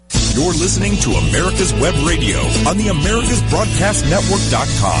You're listening to America's Web Radio on the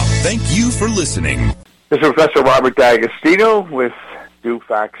AmericasBroadcastNetwork.com. Thank you for listening. This is Professor Robert D'Agostino with Do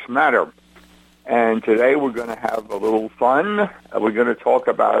Facts Matter. And today we're going to have a little fun. We're going to talk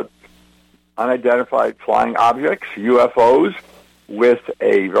about unidentified flying objects, UFOs, with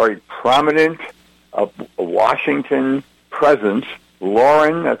a very prominent Washington presence,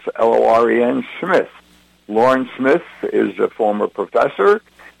 Loren, that's Loren Smith. Loren Smith is a former professor.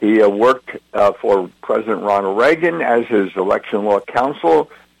 He worked for President Ronald Reagan as his election law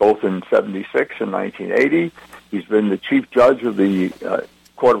counsel, both in 76 and 1980. He's been the chief judge of the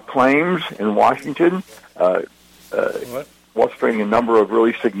Court of Claims in Washington, illustrating a number of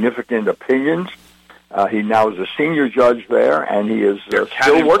really significant opinions. He now is a senior judge there, and he is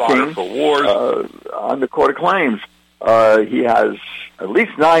still working on the Court of Claims. He has at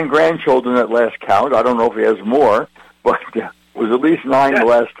least 9 grandchildren at last count. I don't know if he has more, but it was at least 9 the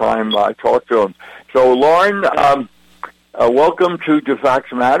last time I talked to him. So, Loren, welcome to Do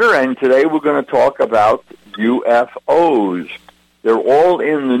Facts Matter, and today we're going to talk about UFOs. They're all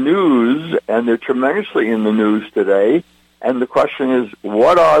in the news, and they're tremendously in the news today. And the question is,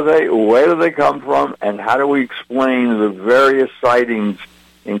 what are they, where do they come from, and how do we explain the various sightings,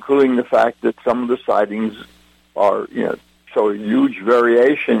 including the fact that some of the sightings are, show a huge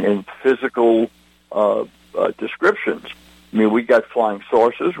variation in physical descriptions. I mean, we got flying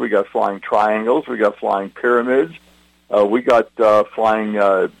saucers, we got flying triangles, we got flying pyramids, we got flying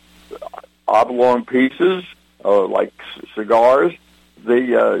oblong pieces, like cigars.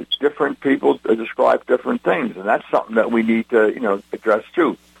 The different people describe different things, and that's something that we need to, address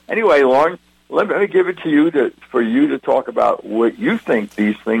too. Anyway, Loren, let me give it to you for you to talk about what you think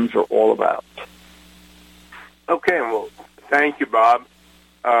these things are all about. Okay, well, thank you, Bob.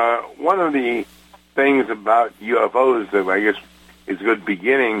 One of the things about UFOs that I guess is a good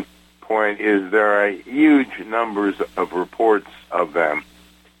beginning point is there are huge numbers of reports of them,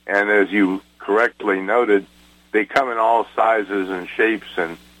 and as you correctly noted, they come in all sizes and shapes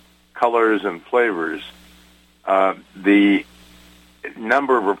and colors and flavors. The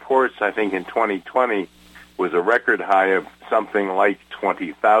number of reports, I think, in 2020 was a record high of something like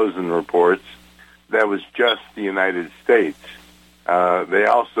 20,000 reports. That was just the United States. They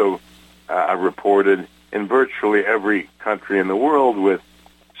also reported in virtually every country in the world, with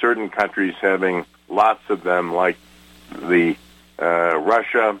certain countries having lots of them, like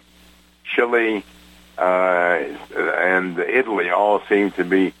Russia, Chile, and Italy all seem to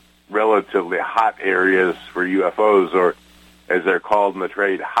be relatively hot areas for UFOs, or as they're called in the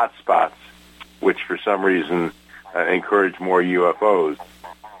trade, hotspots, which for some reason encourage more UFOs.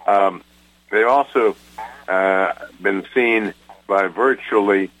 They've also been seen by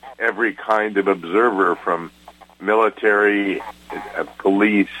virtually every kind of observer, from military,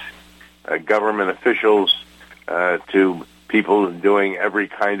 police, government officials, to people doing every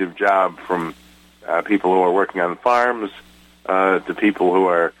kind of job, from people who are working on farms to people who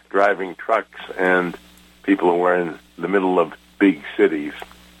are driving trucks and people who are in the middle of big cities.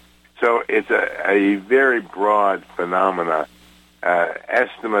 So it's a very broad phenomena.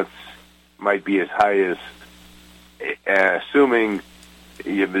 Estimates might be as high as, assuming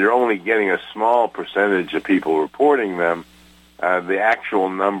they're only getting a small percentage of people reporting them, the actual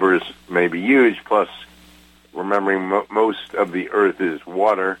numbers may be huge, plus remembering most of the Earth is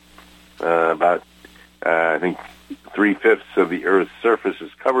water. About, I think, 3/5 of the Earth's surface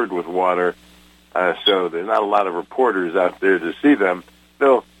is covered with water, so there's not a lot of reporters out there to see them,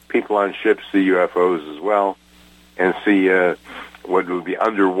 though people on ships see UFOs as well, and see what would be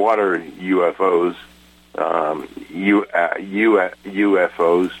underwater UFOs,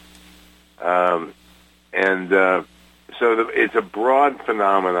 UFOs, so it's a broad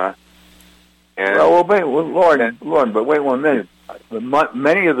phenomena. And Loren, but wait 1 minute.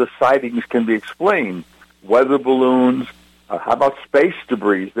 Many of the sightings can be explained. Weather balloons. How about space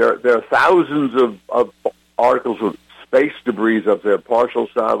debris? There are thousands of articles of space debris up there, partial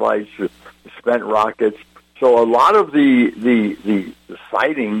satellites, spent rockets. So a lot of the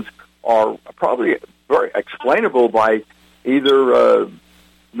sightings are probably very explainable by either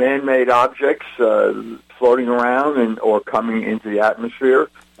man-made objects floating around or coming into the atmosphere,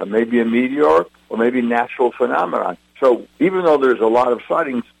 maybe a meteor, or maybe natural phenomenon. So even though there's a lot of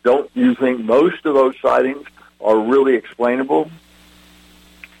sightings, don't you think most of those sightings are really explainable?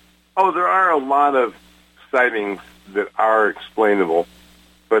 Oh, there are a lot of sightings that are explainable,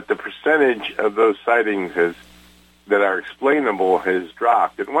 but the percentage of those sightings that are explainable has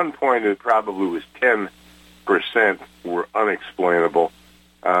dropped. At one point, it probably was 10% were unexplainable,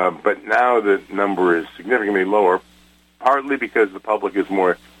 but now the number is significantly lower, partly because the public is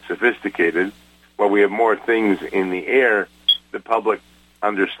more sophisticated. While we have more things in the air, the public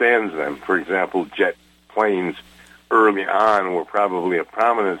understands them. For example, jet planes early on were probably a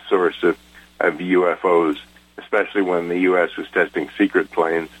prominent source of UFOs, especially when the U.S. was testing secret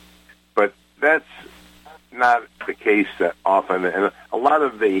planes. But that's not the case that often. And a lot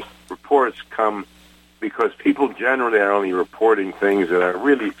of the reports come because people generally are only reporting things that are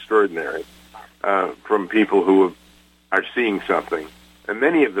really extraordinary from people who are seeing something. And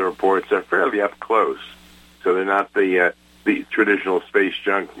many of the reports are fairly up close. So they're not the traditional space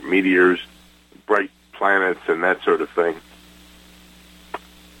junk, meteors, bright planets, and that sort of thing.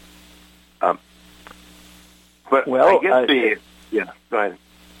 But well, I guess go ahead.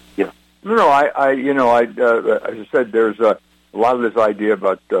 Yeah. No, as I said, there's a lot of this idea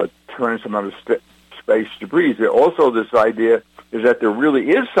about tremendous amount of space debris. There also this idea is that there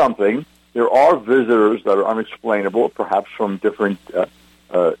really is something. There are visitors that are unexplainable, perhaps from different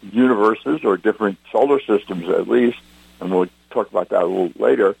universes or different solar systems at least, and we'll talk about that a little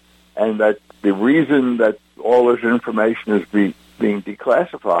later, and that the reason that all this information is being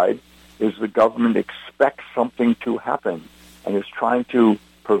declassified is the government expects something to happen and is trying to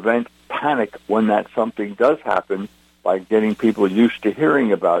prevent panic when that something does happen by getting people used to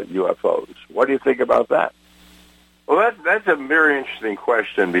hearing about UFOs. What do you think about that? Well, that's a very interesting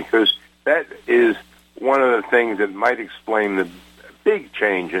question, because that is one of the things that might explain the big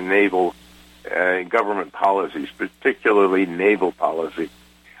change in naval government policies, particularly naval policy.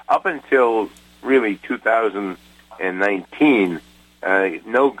 Up until really 2019,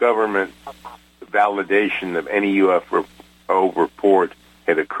 no government validation of any UFO report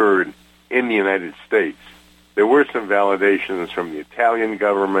had occurred in the United States. There were some validations from the Italian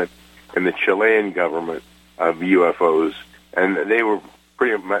government and the Chilean government of UFOs, and they were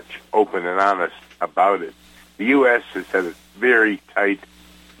pretty much open and honest about it. The U.S. has had a very tight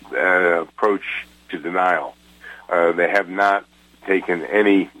approach to denial. They have not taken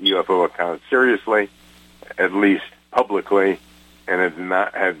any UFO account seriously, at least publicly, and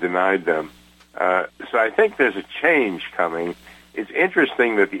have denied them. So I think there's a change coming. It's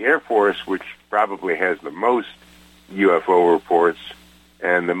interesting that the Air Force, which probably has the most UFO reports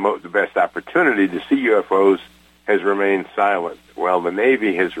and the best opportunity to see UFOs, has remained silent, while the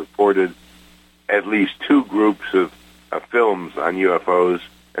Navy has reported at least 2 groups of films on UFOs,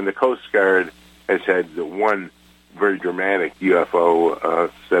 and the Coast Guard has had one very dramatic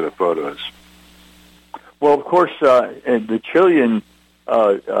UFO set of photos. Well, of course, in the Chilean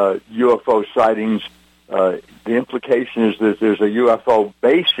UFO sightings, the implication is that there's a UFO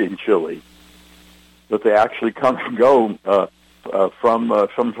base in Chile, that they actually come and go from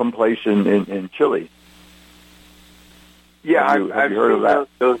some place in Chile. Yeah, I've heard of that.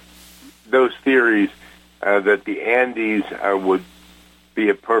 Those theories that the Andes would be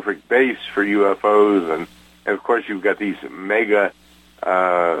a perfect base for UFOs, and of course you've got these mega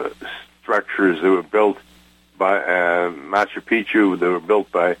structures that were built by Machu Picchu, that were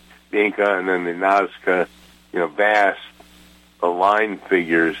built by the Inca, and then the Nazca, vast line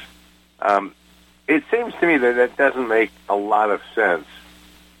figures. It seems to me that doesn't make a lot of sense.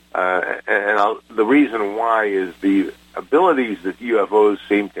 The reason why is the abilities that UFOs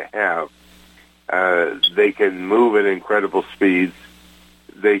seem to have. They can move at incredible speeds.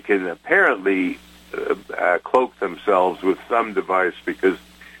 They can apparently cloak themselves with some device, because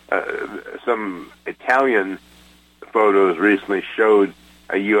some Italian photos recently showed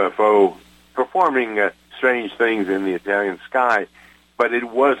a UFO performing strange things in the Italian sky, but it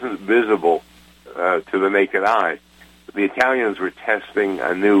wasn't visible to the naked eye. The Italians were testing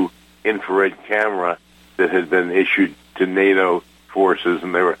a new infrared camera that had been issued to NATO forces,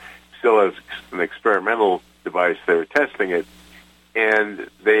 and they were still as an experimental device. They were testing it, and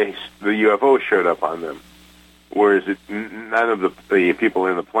the UFO showed up on them, whereas none of the people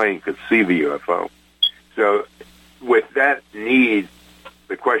in the plane could see the UFO. So with that need,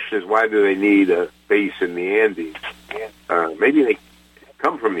 the question is, why do they need a base in the Andes? Maybe they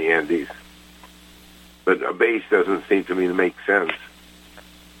come from the Andes, but a base doesn't seem to me to make sense.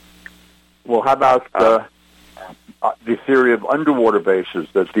 Well, how about the theory of underwater bases,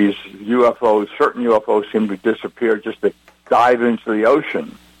 that these UFOs, certain UFOs seem to disappear just to dive into the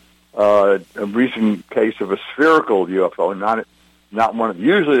ocean? A recent case of a spherical UFO, not one of,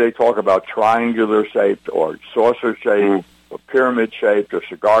 usually they talk about triangular shaped or saucer shaped or pyramid shaped or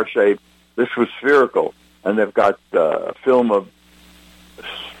cigar shaped. This was spherical, and they've got a film of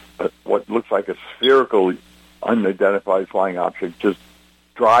what looks like a spherical unidentified flying object just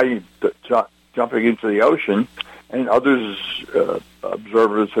jumping into the ocean, and others,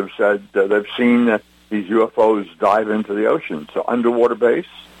 observers have said they've seen these UFOs dive into the ocean. So underwater base?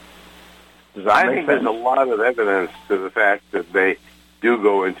 Does that make sense? There's a lot of evidence to the fact that they do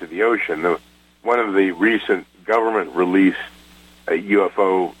go into the ocean. One of the recent government-released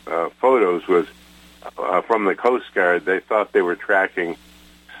UFO photos was from the Coast Guard. They thought they were tracking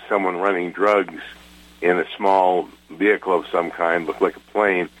someone running drugs in a small vehicle of some kind, looked like a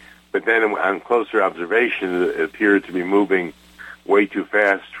plane. But then on closer observation, it appeared to be moving way too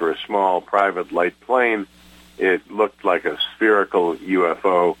fast for a small private light plane. It looked like a spherical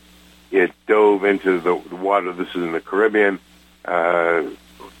UFO. It dove into the water. This is in the Caribbean.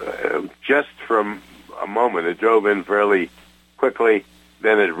 Just from a moment, it drove in fairly quickly.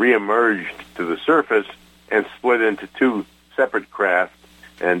 Then it reemerged to the surface and split into two separate craft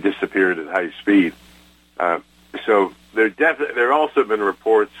and disappeared at high speed. So there also been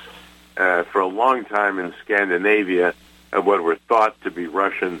reports for a long time in Scandinavia of what were thought to be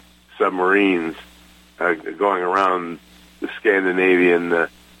Russian submarines going around the Scandinavian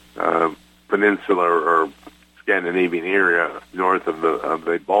peninsula or Scandinavian area north of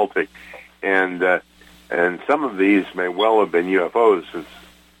the Baltic, and some of these may well have been UFOs, since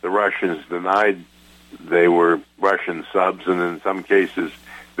the Russians denied they were Russian subs, and in some cases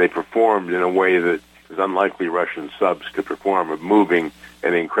they performed in a way that is unlikely Russian subs could perform, of moving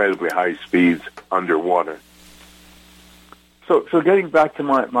at incredibly high speeds underwater. So getting back to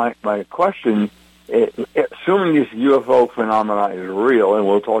my question, assuming this UFO phenomenon is real, and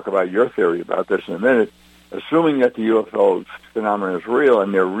we'll talk about your theory about this in a minute, assuming that the UFO phenomenon is real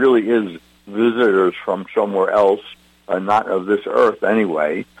and there really is visitors from somewhere else, not of this earth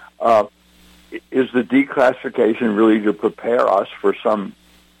anyway, is the declassification really to prepare us for some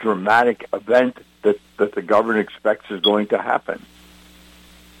dramatic event that the government expects is going to happen?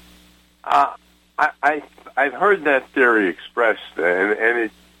 I've heard that theory expressed, and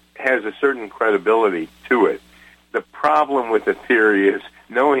it has a certain credibility to it. The problem with the theory is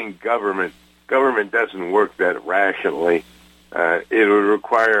knowing government doesn't work that rationally. It would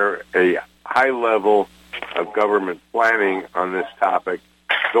require a high level of government planning on this topic,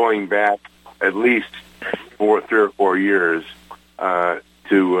 going back at least 3 or 4 years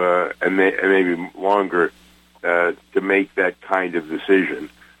and maybe longer to make that kind of decision.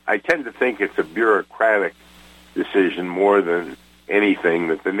 I tend to think it's a bureaucratic decision more than anything,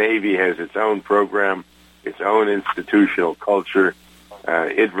 that the Navy has its own program, its own institutional culture.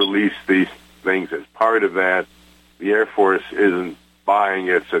 It released these things as part of that. The Air Force isn't buying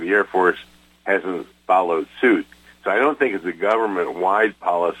it, so the Air Force hasn't followed suit. So I don't think it's a government-wide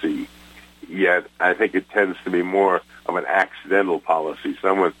policy yet. I think it tends to be more of an accidental policy.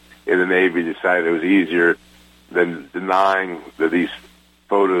 Someone in the Navy decided it was easier than denying that these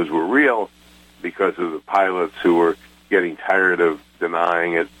photos were real, because of the pilots who were getting tired of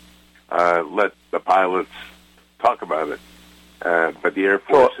denying it. Let the pilots talk about it. But the Air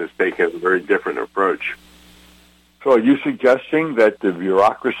Force has taken a very different approach. So are you suggesting that the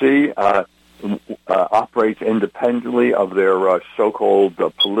bureaucracy operates independently of their so-called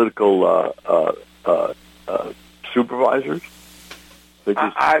political supervisors?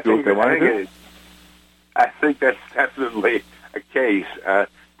 I think that's definitely a case.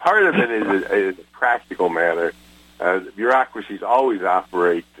 Part of it is a practical matter. Bureaucracies always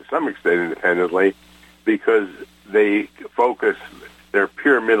operate to some extent independently because they focus, they're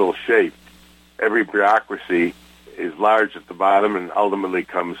pyramidal shaped. Every bureaucracy is large at the bottom and ultimately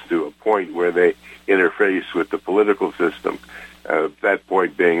comes to a point where they interface with the political system, that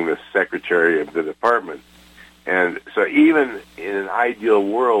point being the secretary of the department. And so even in an ideal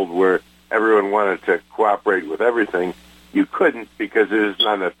world where everyone wanted to cooperate with everything, you couldn't, because there's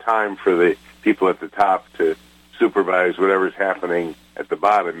not enough time for the people at the top to supervise whatever's happening at the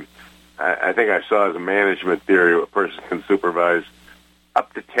bottom. I think I saw as a management theory a person can supervise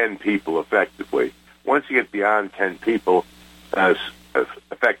up to 10 people effectively. Once you get beyond 10 people,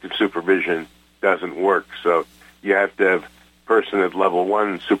 effective supervision doesn't work. So you have to have a person at level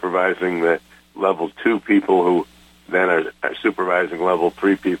 1 supervising the level 2 people, who then are supervising level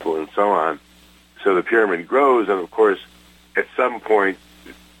 3 people, and so on. So the pyramid grows, and of course, at some point,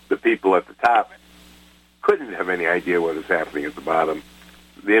 the people at the top couldn't have any idea what is happening at the bottom.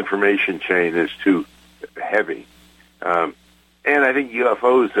 The information chain is too heavy. And I think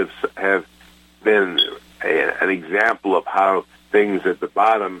UFOs have been an example of how things at the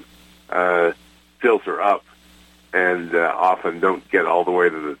bottom filter up and often don't get all the way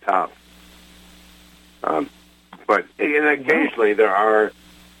to the top. But occasionally there are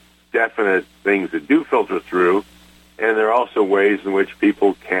definite things that do filter through, and there are also ways in which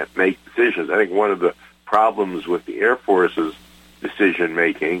people can't make decisions. I think one of the problems with the Air Force's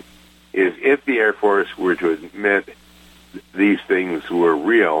decision-making is if the Air Force were to admit these things were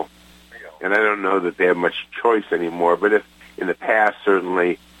real, and I don't know that they have much choice anymore. But if in the past,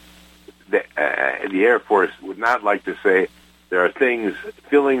 certainly, the Air Force would not like to say there are things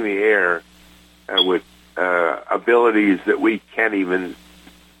filling the air with abilities that we can't even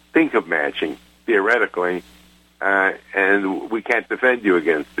think of matching theoretically, and we can't defend you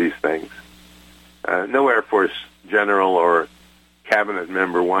against these things. No Air Force general or cabinet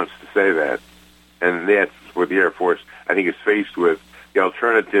member wants to say that, and that's what the Air Force, I think, is faced with. The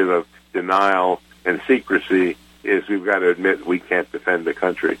alternative of denial and secrecy is we've got to admit we can't defend the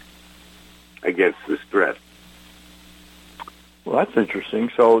country against this threat. Well, that's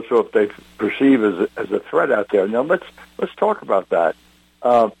interesting. So if they perceive as a threat out there, now let's talk about that.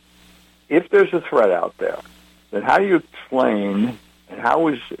 If there's a threat out there, then how do you explain? And how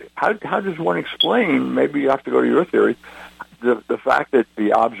does one explain? Maybe you have to go to your theory. The fact that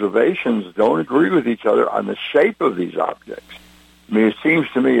the observations don't agree with each other on the shape of these objects. I mean, it seems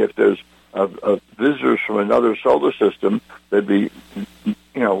to me if there's visitors from another solar system, they'd be,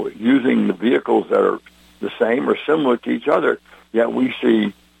 using the vehicles that are the same or similar to each other. Yet we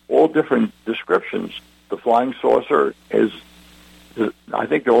see all different descriptions. The flying saucer is, I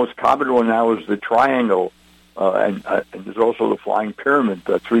think the most common one now is the triangle, and there's also the flying pyramid,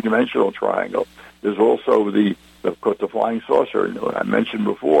 the three-dimensional triangle. There's also the flying saucer I mentioned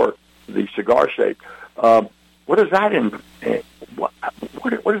before, the cigar shape. What does that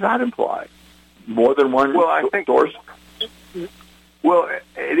what does that imply? More than one source? Well,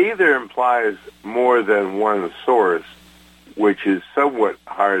 it either implies more than one source, which is somewhat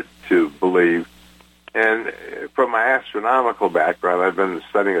hard to believe. And from my astronomical background, I've been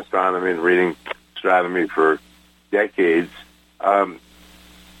studying astronomy and reading astronomy for decades.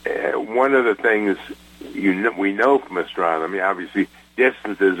 One of the things we know from astronomy, obviously,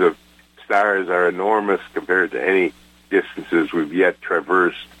 distances of stars are enormous compared to any distances we've yet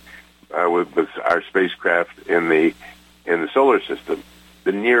traversed with our spacecraft in the solar system.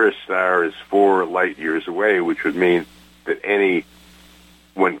 The nearest star is 4 light years away, which would mean that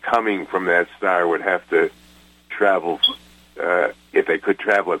anyone coming from that star would have to travel, if they could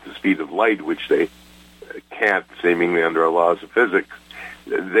travel at the speed of light, which they can't, seemingly under our laws of physics,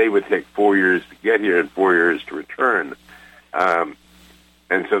 they would take 4 years to get here and 4 years to return. And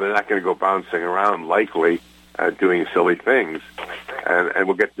so they're not going to go bouncing around, likely, doing silly things. And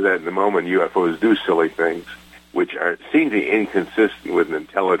we'll get to that in a moment. UFOs do silly things, which seem to be inconsistent with an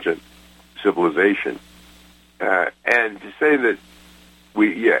intelligent civilization. And to say that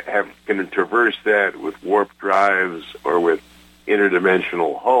we can traverse that with warp drives or with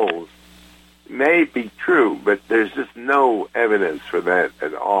interdimensional holes may be true, but there's just no evidence for that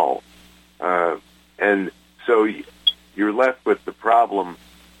at all. And so you're left with the problem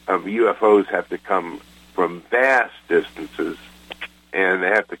of UFOs have to come from vast distances, and they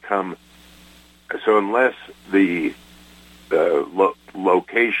have to come. So unless the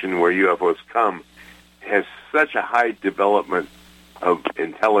location where UFOs come has such a high development of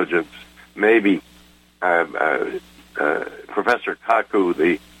intelligence, maybe Professor Kaku,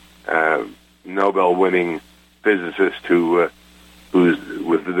 the Nobel-winning physicist who was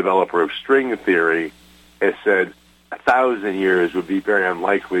the developer of string theory, has said 1,000 years would be very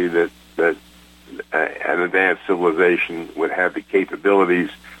unlikely that an advanced civilization would have the capabilities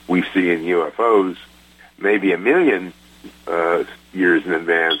we see in UFOs. Maybe 1,000,000 years in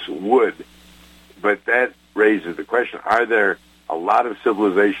advance would. But that raises the question, are there a lot of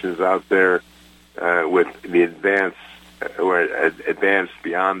civilizations out there with the advanced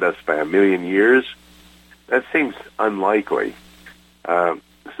beyond us by 1,000,000 years? That seems unlikely.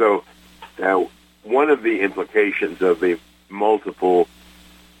 So now, one of the implications of the multiple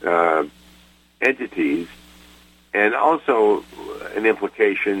entities, and also an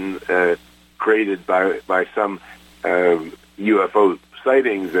implication created by some UFO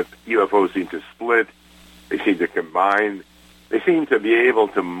sightings, that UFOs seem to split, they seem to combine, they seem to be able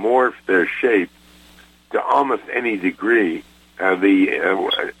to morph their shape to almost any degree.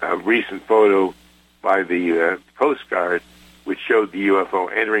 The recent photo by the Coast Guard, which showed the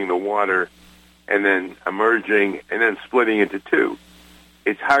UFO entering the water and then emerging and then splitting into two.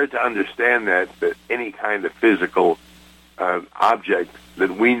 It's hard to understand that any kind of physical object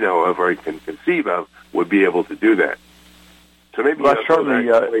that we know of or can conceive of would be able to do that. So maybe that's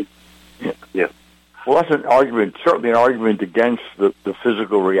certainly yeah. Well, that's an argument. Certainly, an argument against the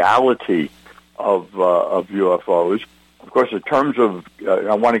physical reality of UFOs. Of course, in terms of,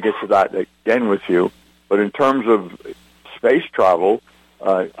 I want to get to that again with you, but in terms of space travel,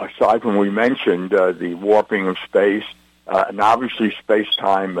 aside from we mentioned the warping of space, and obviously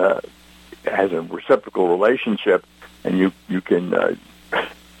space-time has a reciprocal relationship, and you can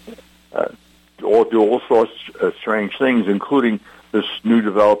do all sorts of strange things, including this new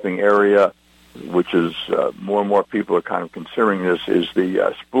developing area, which is more and more people are kind of considering this, is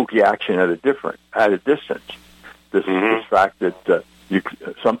the spooky action at a distance. This fact that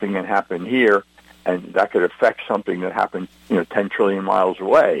something can happen here, and that could affect something that happened 10 trillion miles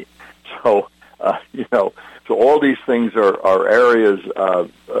away. So so all these things are areas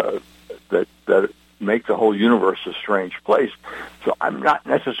that make the whole universe a strange place. So I'm not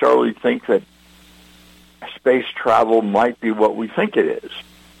necessarily think that space travel might be what we think it is.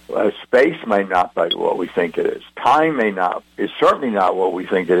 Space may not be what we think it is. Time is certainly not what we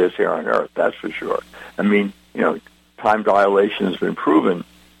think it is here on Earth. That's for sure. I mean, time dilation has been proven,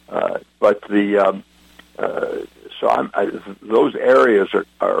 but those areas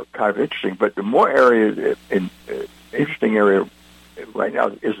are kind of interesting. But the more interesting area right now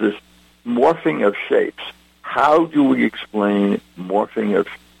is this morphing of shapes. How do we explain morphing of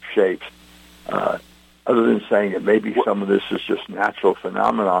shapes? Other than saying that maybe some of this is just natural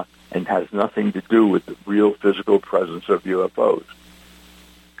phenomena and has nothing to do with the real physical presence of UFOs.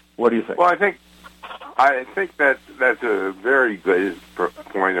 What do you think? Well, I think that's a very good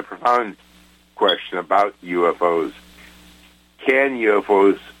point, a profound question about UFOs. Can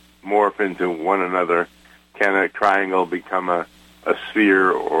UFOs morph into one another? Can a triangle become a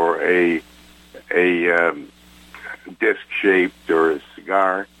sphere or a disc-shaped or a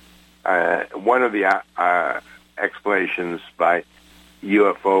cigar? One of the explanations by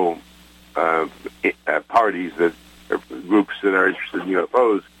UFO parties, groups that are interested in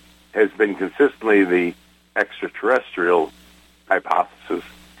UFOs, has been consistently the extraterrestrial hypothesis.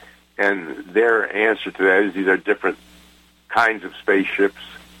 And their answer to that is these are different kinds of spaceships,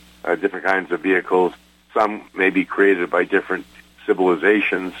 different kinds of vehicles. Some may be created by different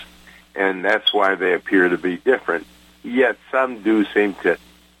civilizations, and that's why they appear to be different. Yet some do seem to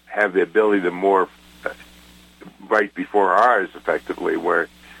have the ability to morph right before ours, effectively, where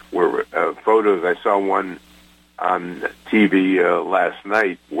photos, I saw one on TV last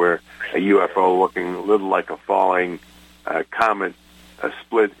night where a UFO looking a little like a falling comet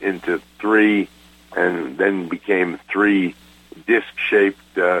split into three and then became three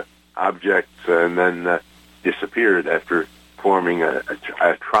disc-shaped objects and then disappeared after forming a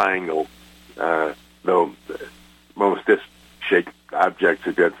triangle, though most disc-shaped objects,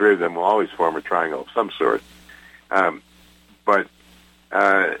 if you have three of them, will always form a triangle of some sort. But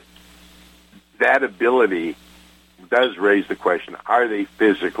that ability does raise the question, are they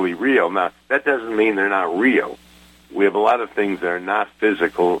physically real? Now, that doesn't mean they're not real. We have a lot of things that are not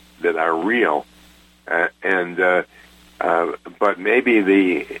physical that are real. But maybe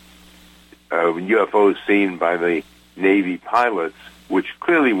the UFOs seen by the Navy pilots, which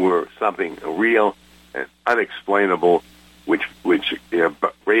clearly were something real and unexplainable, which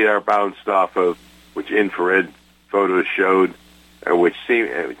radar bounced off of, which infrared photos showed, which seemed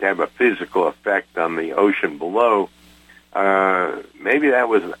to have a physical effect on the ocean below. Maybe that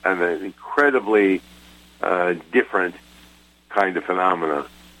was an incredibly different kind of phenomena.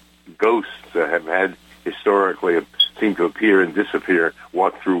 Ghosts have had historically seem to appear and disappear,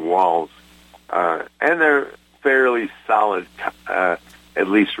 walk through walls, and they're fairly solid, at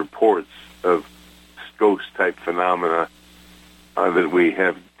least reports of ghost-type phenomena that we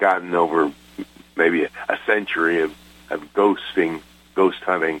have gotten over maybe a century of ghost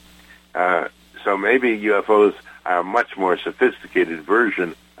hunting. So maybe UFOs are a much more sophisticated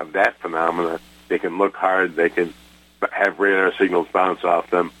version of that phenomena. They can look hard, they can have radar signals bounce off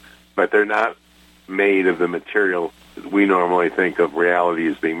them, but they're not made of the material that we normally think of reality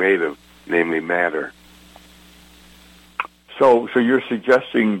as being made of, namely matter. So you're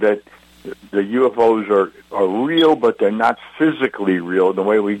suggesting that the UFOs are real, but they're not physically real in the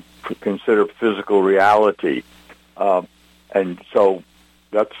way we consider physical reality. And so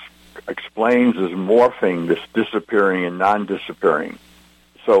that explains this morphing, this disappearing and non-disappearing.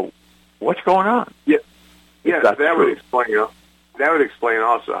 So what's going on? Yes, that would explain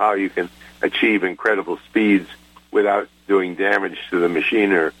also how you can achieve incredible speeds without doing damage to the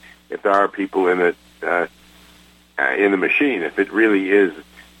machine, or if there are people in it in the machine. If it really is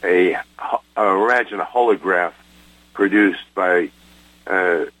imagine a holograph produced by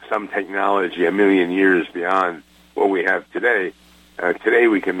some technology a million years beyond what we have today. Today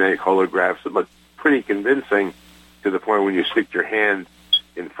we can make holographs that look pretty convincing to the point when you stick your hand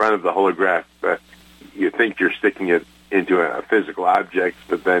in front of the holograph, you think you're sticking it into a physical object,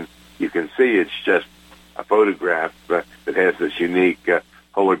 but then you can see it's just a photograph that has this unique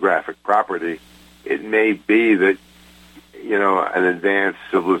holographic property. It may be that an advanced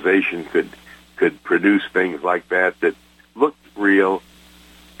civilization could produce things like that looked real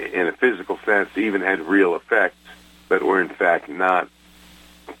in a physical sense, even had real effects, but were in fact not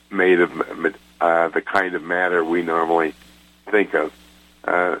made of the kind of matter we normally think of.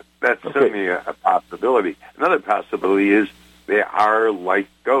 That's certainly a possibility. Another possibility is they are like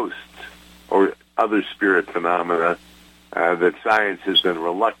ghosts or other spirit phenomena that science has been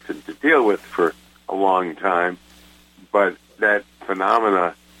reluctant to deal with for a long time, but that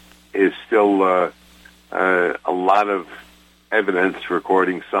phenomena is still a lot of evidence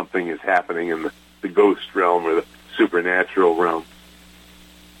recording something is happening in the ghost realm or the supernatural realm.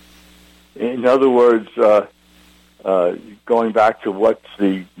 In other words, going back to what's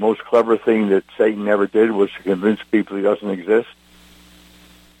the most clever thing that Satan ever did was to convince people he doesn't exist?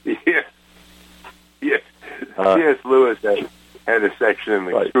 Yes. C.S. Lewis had a section in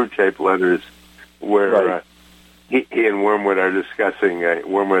the Screwtape Letters where he and Wormwood are discussing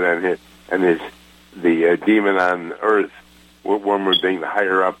Wormwood and the demon on Earth, Wormwood being the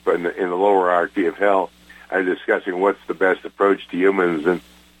higher up in the lower hierarchy of hell, are discussing what's the best approach to humans. And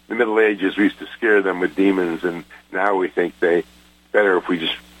in the Middle Ages, we used to scare them with demons, and now we think they better if we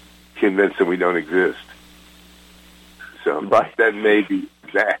just convince them we don't exist. So that may be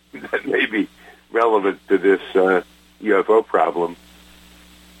relevant to this UFO problem.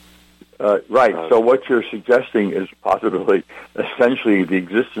 So what you're suggesting is possibly, essentially, the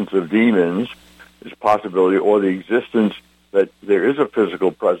existence of demons is a possibility, or the existence that there is a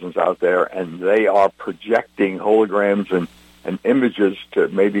physical presence out there, and they are projecting holograms and images to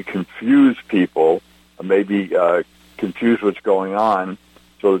maybe confuse people, or maybe confuse what's going on,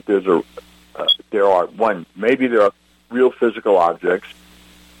 so that there are real physical objects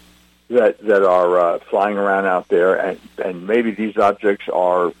that are flying around out there, and maybe these objects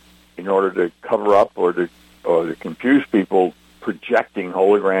are, in order to cover up or to confuse people, projecting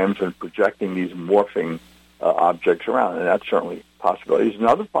holograms and projecting these morphing objects around, and that's certainly a possibility. There's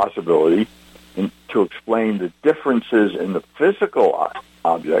another possibility to explain the differences in the physical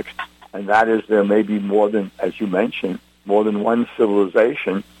objects, and that is there may be more than, as you mentioned, more than one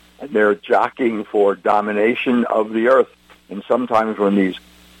civilization, and they're jockeying for domination of the Earth. And sometimes when these,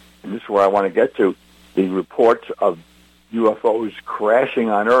 and this is where I want to get to, the reports of UFOs crashing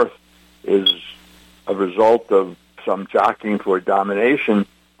on Earth is a result of some jockeying for domination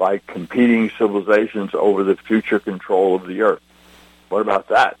by competing civilizations over the future control of the Earth. What about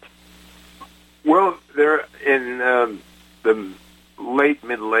that? Well, there in the late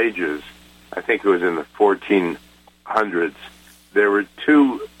Middle Ages, I think it was in the 1400s, there were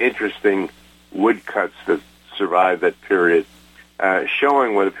two interesting woodcuts that survived that period,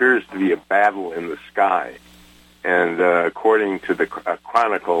 showing what appears to be a battle in the sky. And according to the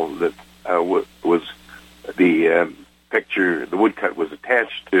chronicle that was the picture the woodcut was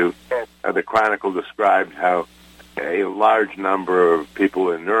attached to, the chronicle described how a large number of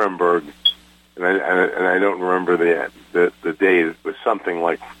people in Nuremberg, and I don't remember the day, it was something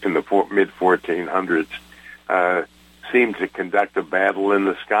like in the mid-1400s, seemed to conduct a battle in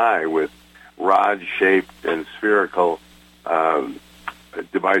the sky with rod-shaped and spherical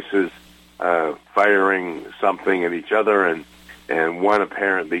devices firing something at each other, and one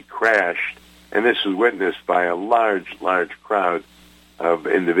apparently crashed. And this was witnessed by a large crowd of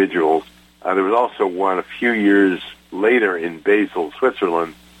individuals. There was also one a few years later in Basel,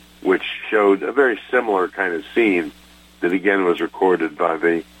 Switzerland, which showed a very similar kind of scene that again was recorded by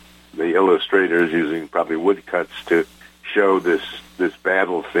the illustrators using probably woodcuts to show this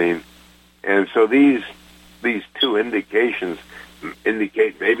battle scene. And so these two indications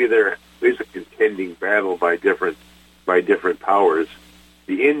indicate maybe there is a contending battle by different powers.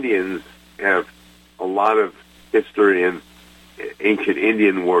 The Indians have a lot of history in ancient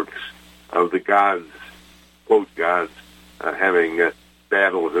Indian works of the gods, quote gods, having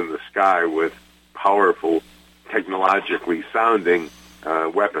battles in the sky with powerful, technologically sounding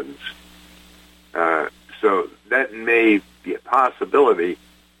weapons. So that may be a possibility.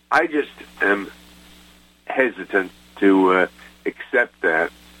 I just am hesitant to accept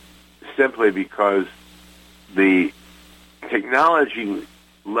that, simply because the technology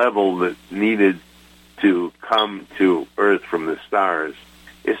level that's needed to come to Earth from the stars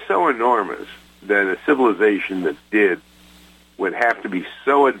is so enormous that a civilization that did would have to be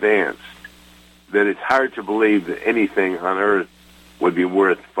so advanced that it's hard to believe that anything on Earth would be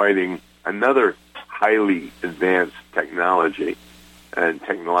worth fighting another highly advanced technology and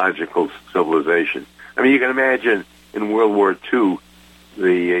technological civilization. I mean, you can imagine in World War II,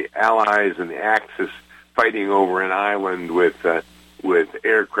 the Allies and the Axis fighting over an island with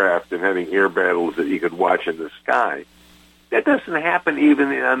aircraft and having air battles that you could watch in the sky. That doesn't happen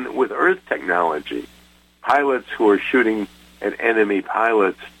even with Earth technology. Pilots who are shooting at enemy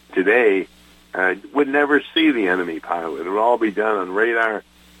pilots today would never see the enemy pilot. It would all be done on radar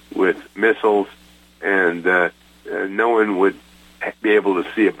with missiles, and no one would be able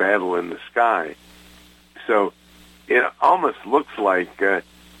to see a battle in the sky. So it almost looks like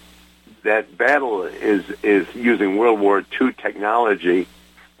that battle is using World War II technology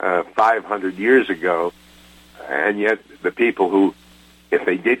 500 years ago, and yet the people who, if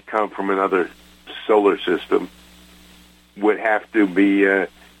they did come from another solar system, would have to be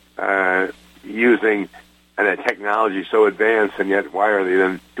using a technology so advanced, and yet why are they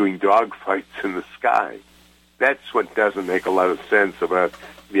then doing dogfights in the sky? That's what doesn't make a lot of sense about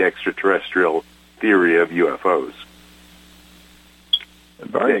the extraterrestrial theory of UFOs.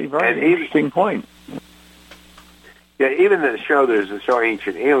 Very interesting point. Yeah, even there's a show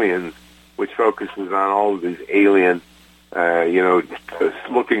Ancient Aliens, which focuses on all of these alien,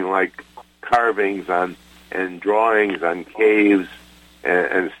 looking like carvings on and drawings on caves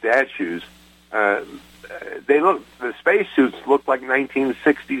and statues. The spacesuits look like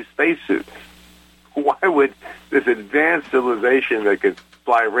 1960s spacesuits. Why would this advanced civilization that could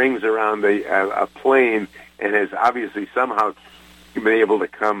fly rings around a plane and has obviously somehow been able to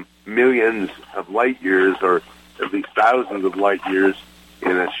come millions of light years, or at least thousands of light years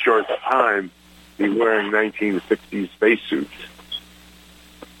in a short time, be wearing 1960s spacesuits?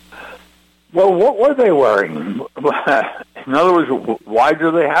 Well, what were they wearing? In other words, why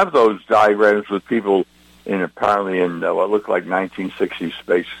do they have those diagrams with people apparently in what look like 1960s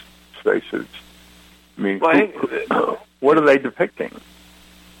spacesuits? I mean, what are they depicting?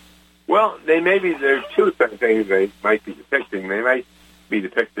 Well, there are two things they might be depicting. They might be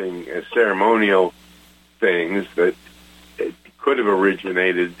depicting ceremonial things that could have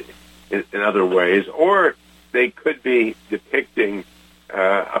originated in other ways, or they could be depicting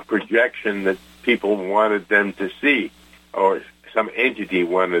a projection that people wanted them to see, or some entity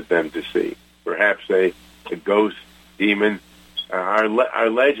wanted them to see. Perhaps a ghost, demon. Our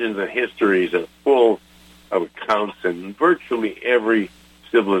legends and histories are full of accounts in virtually every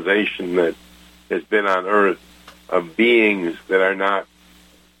civilization that has been on Earth of beings that are not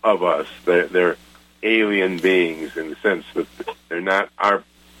of us. They're alien beings in the sense that they're not our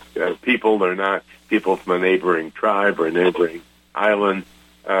people. They're not people from a neighboring tribe or a neighboring island.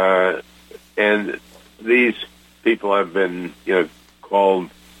 And these people have been, called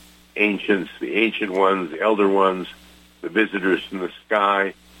ancients, the ancient ones, the elder ones, the visitors from the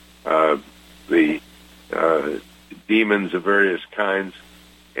sky, the demons of various kinds.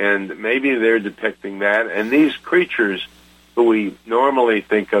 And maybe they're depicting that. And these creatures who we normally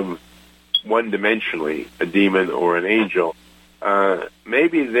think of one-dimensionally, a demon or an angel,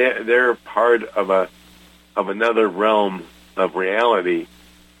 maybe they're part of another realm of reality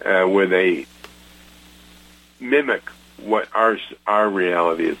where they mimic what our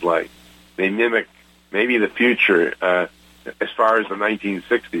reality is like. They mimic maybe the future as far as the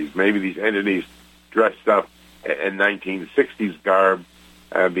 1960s. Maybe these entities dressed up in 1960s garb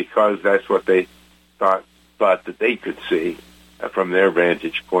because that's what they thought that they could see from their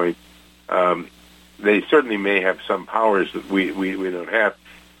vantage point. They certainly may have some powers that we don't have.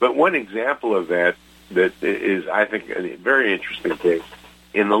 But one example of that is, I think, a very interesting case.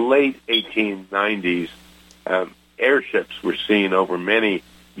 In the late 1890s, airships were seen over many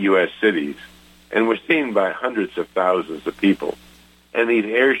U.S. cities and were seen by hundreds of thousands of people. And these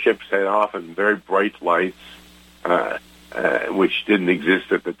airships had often very bright lights, which didn't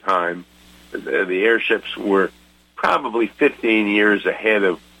exist at the time. The airships were probably 15 years ahead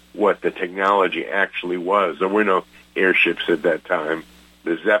of what the technology actually was. There were no airships at that time.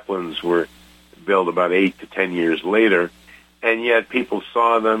 The Zeppelins were built about 8 to 10 years later, and yet people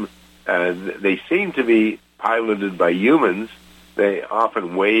saw them. They seemed to be piloted by humans. They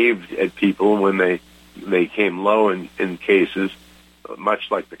often waved at people when they came low in cases,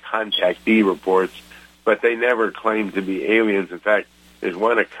 much like the contactee reports, but they never claimed to be aliens. In fact, there's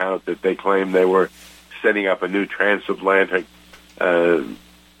one account that they claimed they were setting up a new transatlantic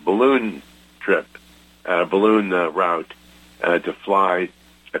balloon route to fly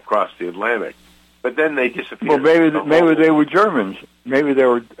across the Atlantic. But then they disappeared. Well, maybe they were Germans. Maybe they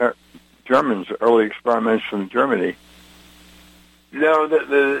were Germans, early experiments from Germany. No,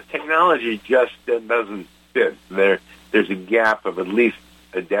 the technology just doesn't fit. There's a gap of at least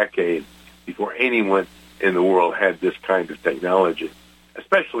a decade before anyone in the world had this kind of technology,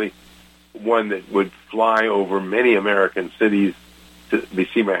 especially one that would fly over many American cities to be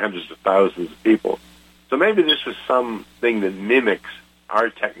seen by hundreds of thousands of people. So maybe this is something that mimics our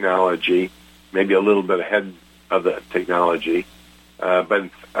technology, maybe a little bit ahead of the technology, but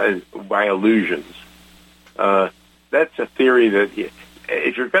by illusions. That's a theory that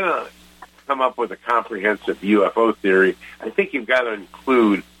if you're going to come up with a comprehensive UFO theory, I think you've got to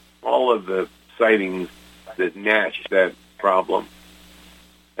include all of the sightings that match that problem.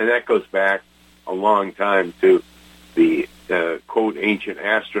 And that goes back a long time to the, quote, ancient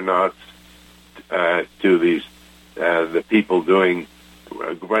astronauts, to these, the people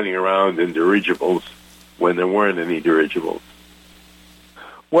running around in dirigibles when there weren't any dirigibles.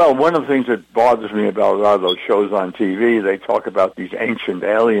 Well, one of the things that bothers me about a lot of those shows on TV, they talk about these ancient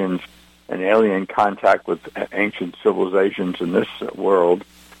aliens and alien contact with ancient civilizations in this world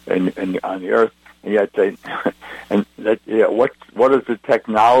and on the Earth, and yet they what is the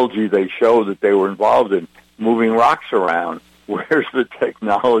technology they show that they were involved in? Moving rocks around. Where's the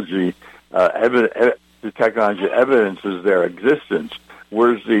technology? The technology evidences their existence.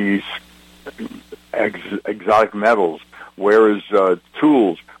 Where's these exotic metals? Where is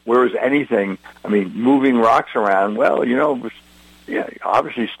tools? Where is anything? I mean, moving rocks around. Well,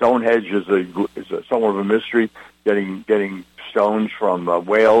 obviously Stonehenge is somewhat of a mystery. Getting stones from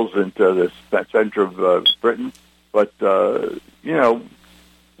Wales into the center of Britain, but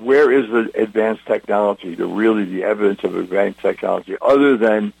where is the advanced technology? The evidence of advanced technology, other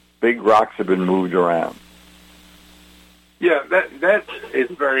than big rocks have been moved around. Yeah, that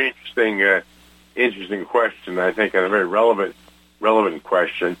is a very interesting question. I think, and a very relevant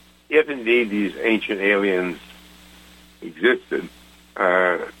question. If indeed these ancient aliens existed,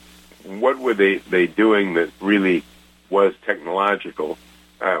 what were they doing that really was technological?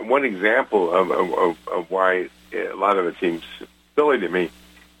 One example of why a lot of it seems silly to me,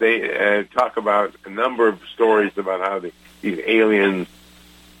 they talk about a number of stories about how these aliens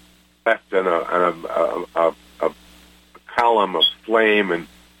left on a column of flame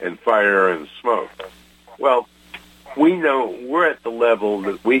and fire and smoke. Well, we know we're at the level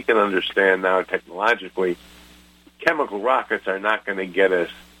that we can understand now technologically. Chemical rockets are not going to get us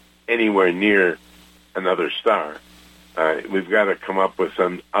anywhere near another star. We've got to come up with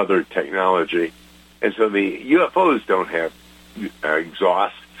some other technology. And so the UFOs don't have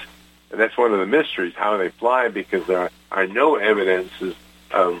exhausts. And that's one of the mysteries, how they fly, because there are no evidences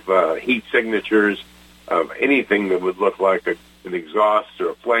of heat signatures, of anything that would look like an exhaust or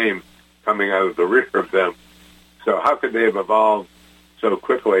a flame coming out of the rear of them. So how could they have evolved so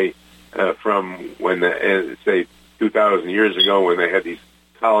quickly from when, say, 2,000 years ago, when they had these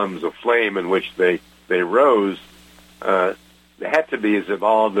columns of flame in which they rose? They had to be as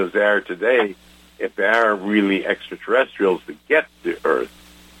evolved as they are today if they are really extraterrestrials to get to Earth.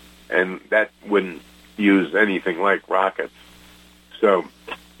 And that wouldn't use anything like rockets. So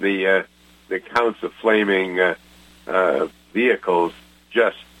the accounts of flaming vehicles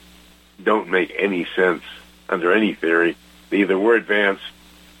just don't make any sense under any theory. They either were advanced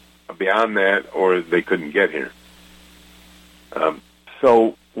beyond that or they couldn't get here.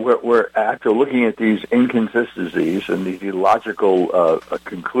 So we're after looking at these inconsistencies and these illogical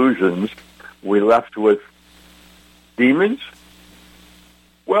conclusions, we left with demons?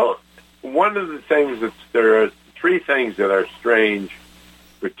 Well, one of the things there are three things that are strange,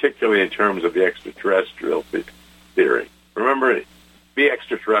 particularly in terms of the extraterrestrial theory. Remember, to be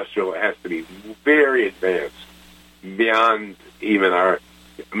extraterrestrial, it has to be very advanced, beyond even our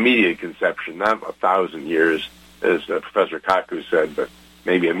immediate conception, not 1,000 years, as Professor Kaku said, but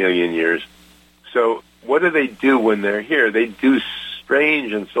maybe 1,000,000 years. So what do they do when they're here? They do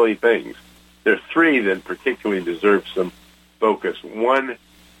strange and silly things. There are three that particularly deserve some focus. One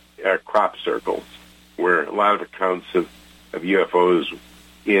are crop circles, where a lot of accounts of UFOs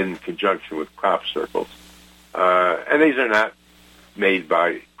in conjunction with crop circles. And these are not made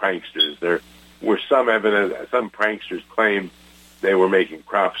by pranksters. There were some evidence, some pranksters claimed they were making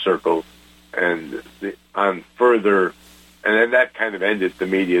crop circles, and on further, and then that kind of ended the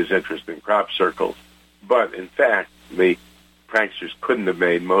media's interest in crop circles. But in fact, the pranksters couldn't have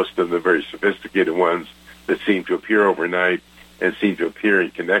made most of the very sophisticated ones that seem to appear overnight and seem to appear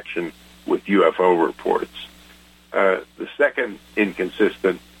in connection with UFO reports. The second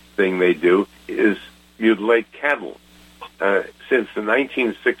inconsistent thing they do is mutilate cattle. Since the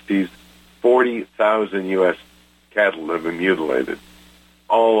 1960s, 40,000 U.S. cattle have been mutilated.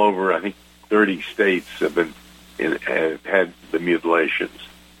 All over, I think, 30 states have had the mutilations.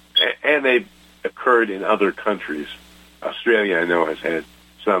 And they've occurred in other countries. Australia, I know, has had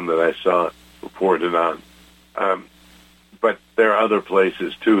some that I saw reported on. But there are other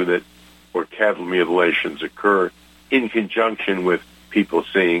places, too, where cattle mutilations occur in conjunction with people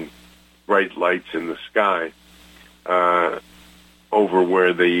seeing bright lights in the sky over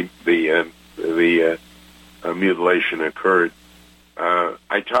where the mutilation occurred.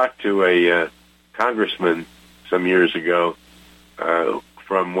 I talked to a congressman some years ago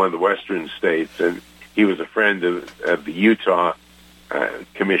from one of the western states, and he was a friend of the Utah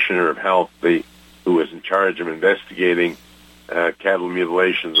Commissioner of Health, who was in charge of investigating cattle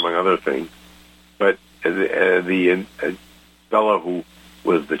mutilations, among other things. But the fellow who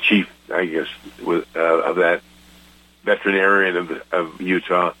was the chief, I guess, of that veterinarian of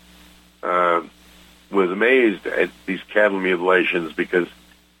Utah, was amazed at these cattle mutilations because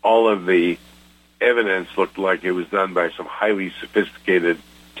all of the evidence looked like it was done by some highly sophisticated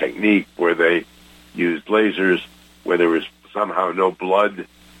technique where they used lasers, where there was somehow no blood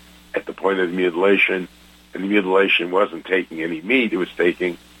at the point of the mutilation, and the mutilation wasn't taking any meat; it was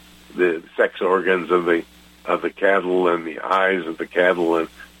taking the sex organs of the cattle and the eyes of the cattle and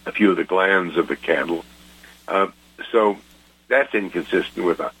a few of the glands of the cattle. So that's inconsistent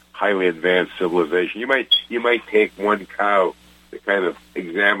with a highly advanced civilization. You might take one cow to kind of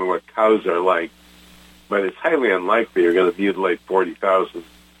examine what cows are like, but it's highly unlikely you're going to mutilate 40,000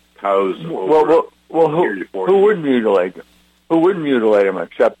 cows. Who would mutilate them? Who wouldn't mutilate them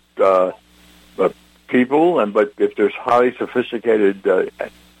except people? But if there's highly sophisticated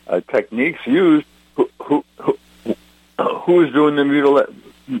techniques used, who's doing the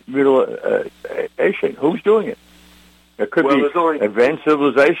mutilation? Who's doing it? There could be advanced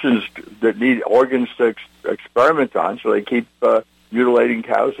civilizations that need organs to experiment on, so they keep mutilating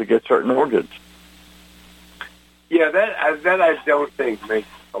cows to get certain organs. Yeah, that I don't think makes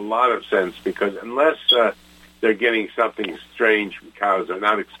a lot of sense, because unless they're getting something strange from cows, they're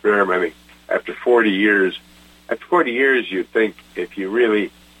not experimenting. After 40 years, you'd think if you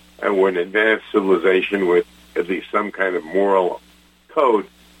really were an advanced civilization with at least some kind of moral code,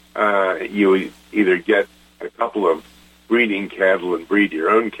 you would either get a couple of breeding cattle and breed your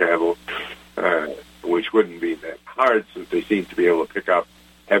own cattle, which wouldn't be that hard since they seem to be able to pick up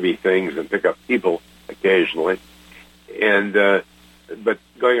heavy things and pick up people occasionally. And but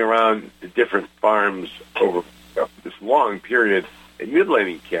going around to different farms over this long period and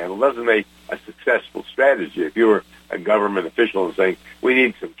mutilating cattle doesn't make a successful strategy. If you were a government official and saying, we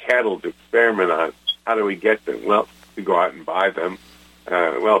need some cattle to experiment on, how do we get them? Well, we go out and buy them.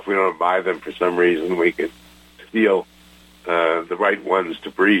 If we don't buy them for some reason, we could steal the right ones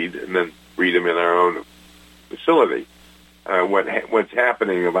to breed and then breed them in our own facility. What's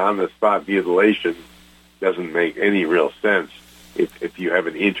happening of on-the-spot mutilation doesn't make any real sense if you have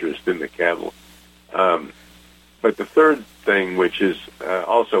an interest in the cattle. But the third thing, which is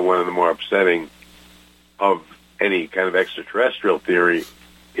also one of the more upsetting of any kind of extraterrestrial theory,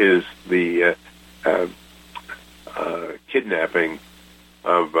 is the kidnapping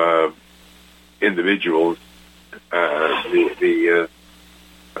of individuals, the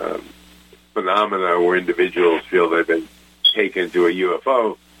phenomena where individuals feel they've been taken to a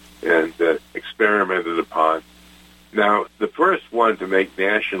UFO and experimented upon. Now, the first one to make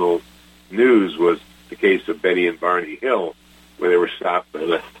national news was the case of Betty and Barney Hill, where they were stopped on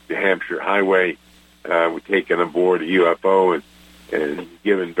the New Hampshire highway, were taken aboard a UFO and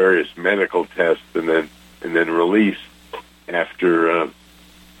given various medical tests, and then released after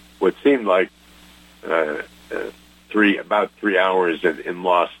what seemed like about 3 hours in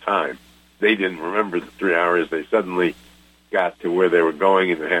lost time. They didn't remember the 3 hours. They suddenly got to where they were going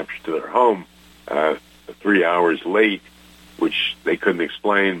in New Hampshire to their home 3 hours late, which they couldn't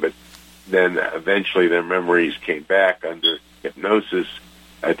explain, but then eventually their memories came back under hypnosis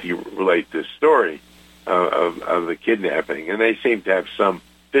to relate this story of the kidnapping. And they seem to have some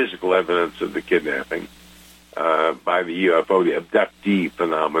physical evidence of the kidnapping by the UFO, the abductee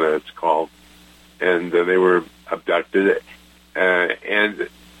phenomena it's called. And they were abducted. And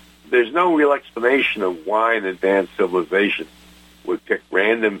there's no real explanation of why an advanced civilization would pick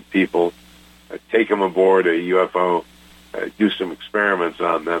random people, take them aboard a UFO, do some experiments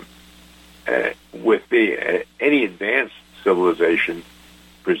on them. With any advanced civilization,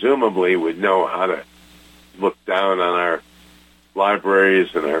 presumably would know how to look down on our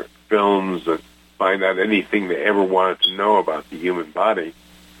libraries and our films and find out anything they ever wanted to know about the human body.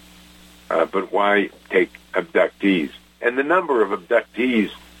 But why take abductees? And the number of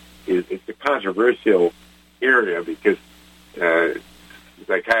abductees it's a controversial area because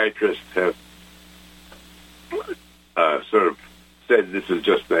psychiatrists have sort of said this is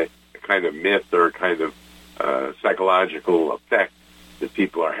just a kind of myth or a kind of psychological effect that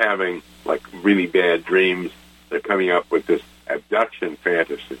people are having, like really bad dreams. They're coming up with this abduction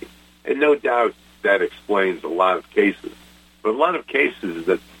fantasy. And no doubt that explains a lot of cases. But a lot of cases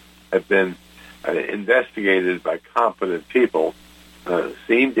that have been investigated by competent people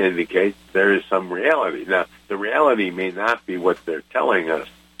seem to indicate there is some reality. Now, the reality may not be what they're telling us.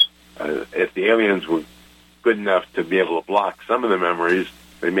 If the aliens were good enough to be able to block some of the memories.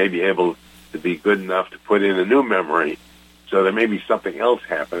 They may be able to be good enough to put in a new memory. So there may be something else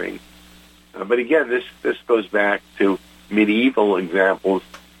happening. But again, this goes back to medieval examples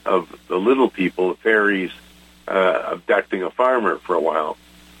of the little people, the fairies, abducting a farmer for a while.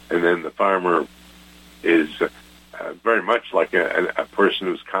 And then the farmer is very much like a person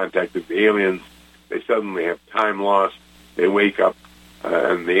who's contacted the aliens. They suddenly have time loss. They wake up,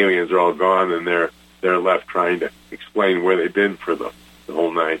 and the aliens are all gone, and they're left trying to explain where they've been for the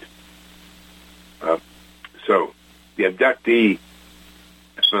whole night. So the abductee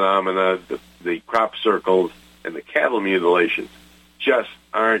phenomena, the crop circles, and the cattle mutilations just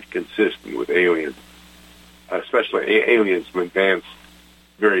aren't consistent with aliens, especially aliens from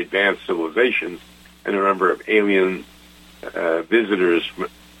very advanced civilizations. And a number of alien visitors from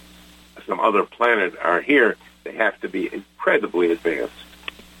some other planet are here. They have to be incredibly advanced.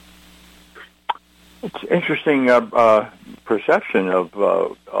 It's interesting perception of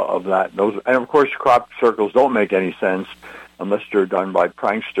that. Those, and of course, crop circles don't make any sense unless they're done by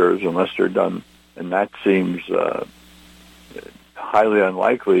pranksters. Unless they're done, and that seems highly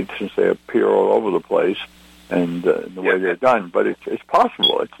unlikely since they appear all over the place and the way they're done. But it's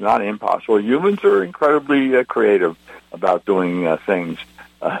possible. It's not impossible. Humans are incredibly creative about doing things,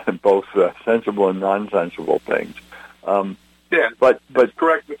 both sensible and nonsensible things. But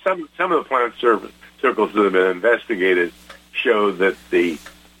correct. But some of the planet circles that have been investigated show that the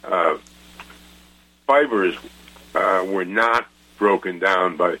fibers were not broken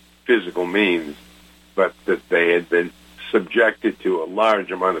down by physical means, but that they had been subjected to a large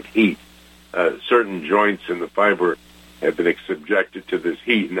amount of heat. Certain joints in the fiber have been subjected to this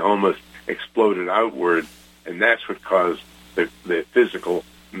heat and almost exploded outward, and that's what caused the physical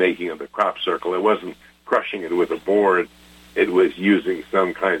making of the crop circle. It wasn't crushing it with a board. It was using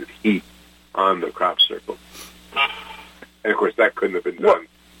some kind of heat on the crop circle. And, of course, that couldn't have been done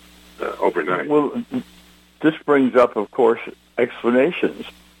overnight. Well, this brings up, of course, explanations.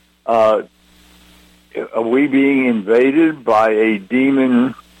 Are we being invaded by a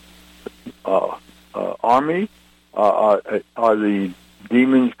demon army? Are the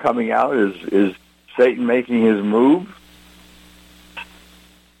demons coming out? Is Satan making his move?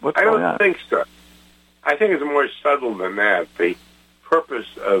 What's I going don't on? think so. I think it's more subtle than that. The purpose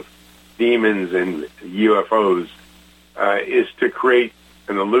of demons and UFOs is to create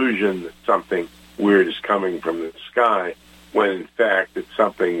an illusion that something weird is coming from the sky, when in fact it's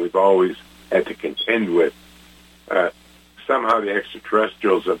something we've always had to contend with. Somehow the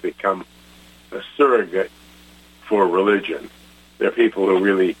extraterrestrials have become a surrogate for religion. They're people who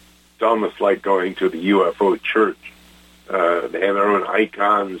really, it's almost like going to the UFO church. They have their own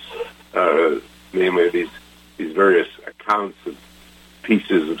icons, namely these various accounts of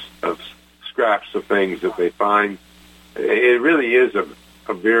pieces of scraps of things that they find. It really is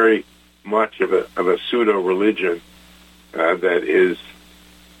a very much of a pseudo-religion that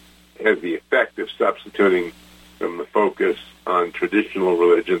has the effect of substituting from the focus on traditional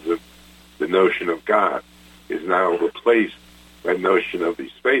religions of the notion of God is now replaced by the notion of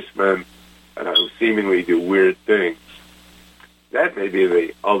these spacemen who seemingly do weird things. That may be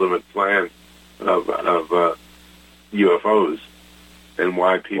the ultimate plan of UFOs and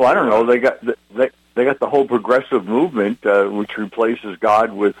why people... Well, I don't know. They got the whole progressive movement, which replaces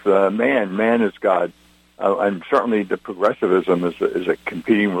God with man. Man is God. And certainly the progressivism is a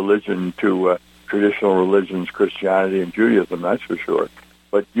competing religion to traditional religions, Christianity and Judaism, that's for sure.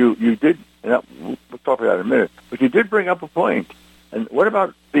 But you did, we'll talk about that in a minute, but you did bring up a point. And what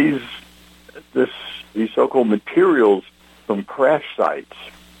about these so-called materials from crash sites?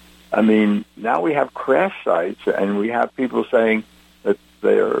 I mean, now we have crash sites, and we have people saying that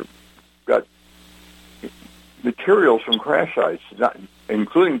they're got materials from crash sites,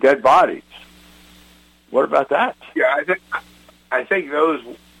 including dead bodies. What about that? Yeah, I think those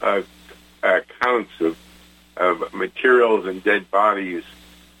accounts of materials and dead bodies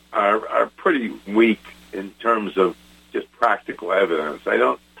are pretty weak in terms of just practical evidence.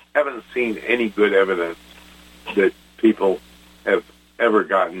 Haven't seen any good evidence that people have ever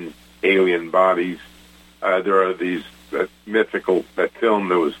gotten alien bodies. There are these that film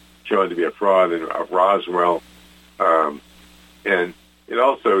that was shown to be a fraud of Roswell, and it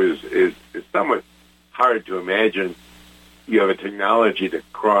also is somewhat hard to imagine you have a technology to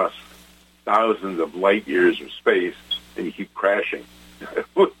cross thousands of light years of space and you keep crashing.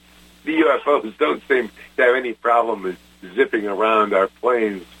 The UFOs don't seem to have any problem in zipping around our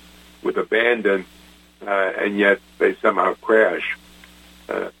planes with abandon, and yet they somehow crash.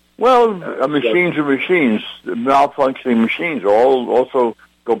 Machines are machines. Malfunctioning machines are also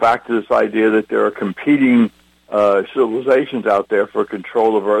go back to this idea that there are competing civilizations out there for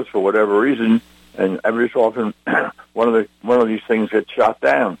control of Earth for whatever reason, and every so often one of these things gets shot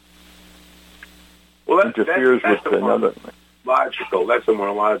down. Well, interferes with another. That's a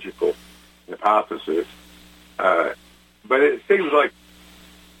more logical hypothesis. But it seems like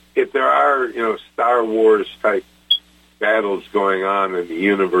if there are, Star Wars type battles going on in the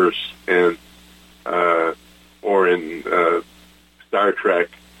universe, and or in Star Trek,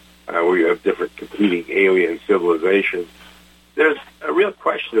 where you have different competing alien civilizations, there's a real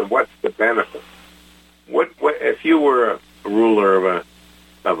question of what's the benefit. What if you were a ruler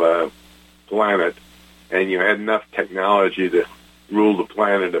of a planet, and you had enough technology to rule the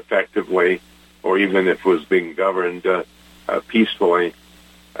planet effectively, or even if it was being governed peacefully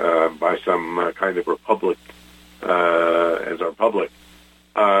by some kind of republic as our public,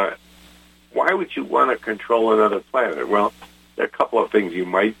 why would you want to control another planet? Well, there are a couple of things you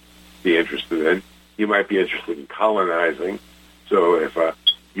might be interested in. You might be interested in colonizing. So if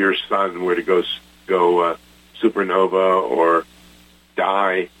your sun were to go supernova or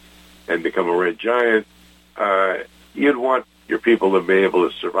die and become a red giant, you'd want your people to be able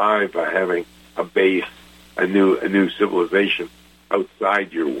to survive by having a base, a new civilization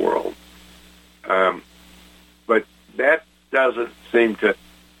outside your world. But that doesn't seem to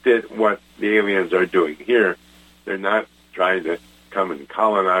fit what the aliens are doing here. They're not trying to come and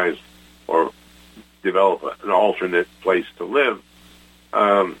colonize or develop an alternate place to live.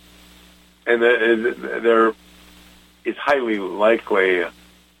 And there is highly likely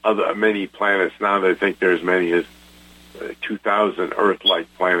many planets now. That I think there's as many as 2,000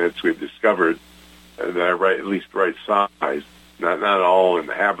 Earth-like planets we've discovered that are at least right size. Not all in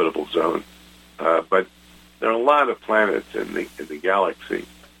the habitable zone, but there are a lot of planets in the galaxy.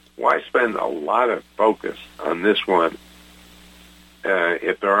 Why spend a lot of focus on this one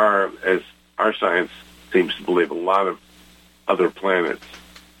if there are, as our science seems to believe, a lot of other planets?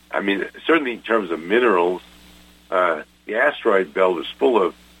 I mean, certainly in terms of minerals, the asteroid belt is full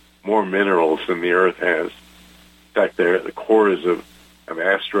of more minerals than the Earth has. In fact, the cores of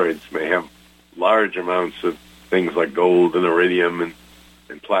asteroids may have large amounts of things like gold and iridium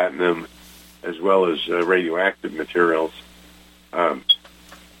and platinum, as well as radioactive materials.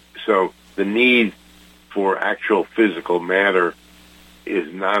 So the need for actual physical matter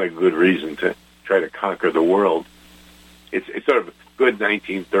is not a good reason to try to conquer the world. It's sort of a good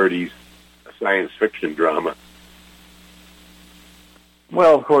 1930s science fiction drama.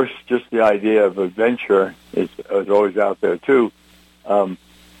 Well, of course, just the idea of adventure is always out there, too. And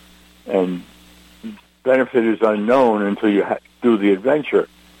benefit is unknown until you do the adventure.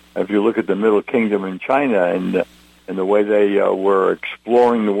 If you look at the Middle Kingdom in China and the way they were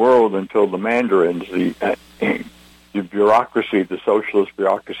exploring the world until the mandarins, the bureaucracy, the socialist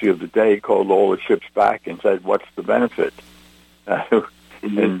bureaucracy of the day, called all the ships back and said, "What's the benefit?" So you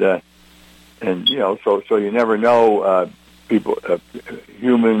never know. People,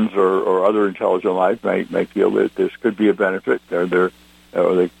 humans or other intelligent life may feel that this could be a benefit, or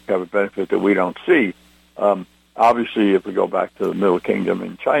they have a benefit that we don't see. Obviously, if we go back to the Middle Kingdom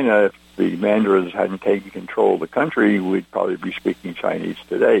in China, if the mandarins hadn't taken control of the country, we'd probably be speaking Chinese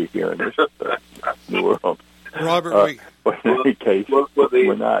today here in this new world. Robert, but in any case,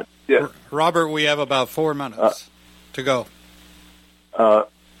 we're not. Yeah. Robert, we have about 4 minutes to go.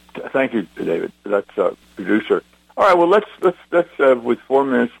 Thank you, David. That's producer. All right. Well, let's with 4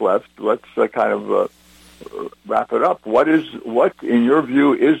 minutes left, let's kind of wrap it up. What in your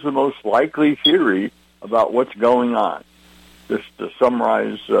view is the most likely theory about what's going on? Just to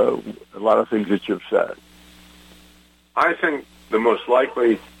summarize a lot of things that you've said. I think the most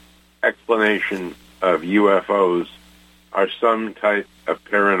likely explanation of UFOs are some type of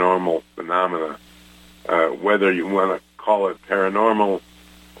paranormal phenomena, whether you want to call it paranormal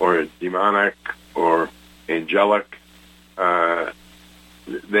or demonic or angelic.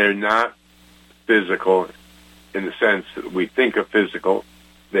 They're not physical in the sense that we think of physical.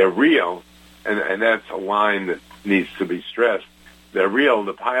 They're real, and that's a line that needs to be stressed. They're real.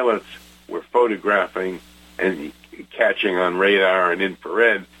 The pilots were photographing and catching on radar and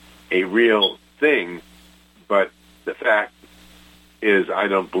infrared a real thing, but the fact is I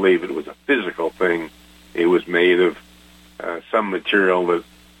don't believe it was a physical thing. It was made of some material that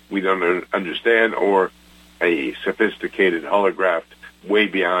we don't understand, or a sophisticated holograph way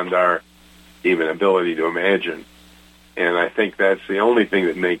beyond our even ability to imagine. And I think that's the only thing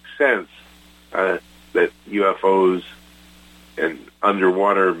that makes sense, that UFOs and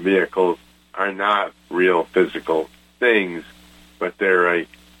underwater vehicles are not real physical things, but they're a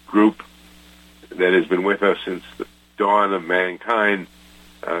group that has been with us since the dawn of mankind,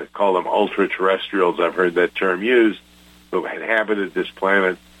 call them ultra-terrestrials, I've heard that term used, who inhabited this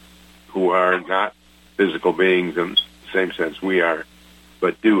planet, who are not physical beings in the same sense we are,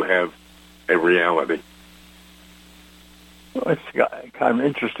 but do have a reality. Well, it's kind of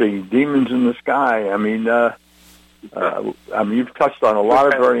interesting. Demons in the sky. I mean, you've touched on a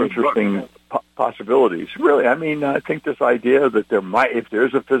lot of very interesting possibilities. Really, I mean, I think this idea that there might, if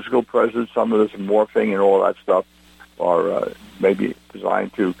there's a physical presence, some of this morphing and all that stuff are maybe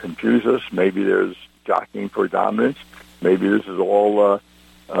designed to confuse us. Maybe there's jockeying for dominance. Maybe this is all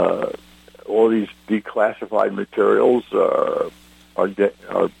these declassified materials are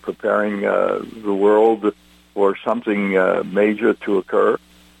preparing the world for something major to occur.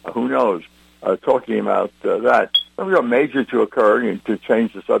 Who knows? Talking about that, something major to occur, to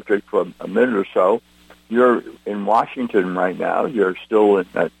change the subject for a minute or so, you're in Washington right now. You're still in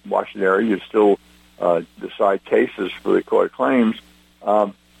that Washington area. You still decide cases for the Court of Claims.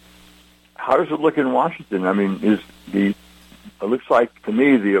 How does it look in Washington? I mean, it looks like to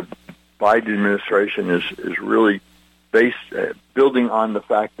me the Biden administration is really building on the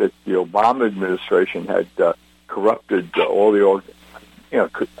fact that the Obama administration had corrupted all the,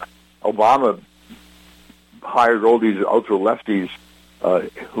 Obama hired all these ultra lefties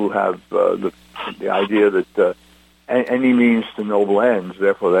who have the idea that any means to noble ends.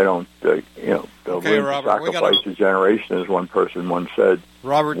 Therefore, they don't, they'll sacrifice a generation, as one person once said.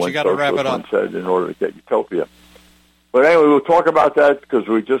 Robert, you got to wrap it up. Said in order to get utopia. But anyway, we'll talk about that because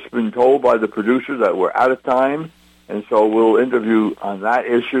we've just been told by the producer that we're out of time. And so we'll interview on that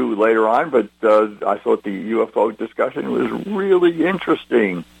issue later on. But I thought the UFO discussion was really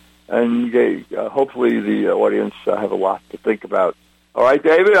interesting. And hopefully the audience have a lot to think about. All right,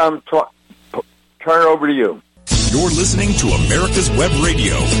 David, turn it over to you. You're listening to America's Web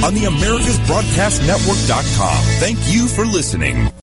Radio on the AmericasBroadcastNetwork.com. Thank you for listening.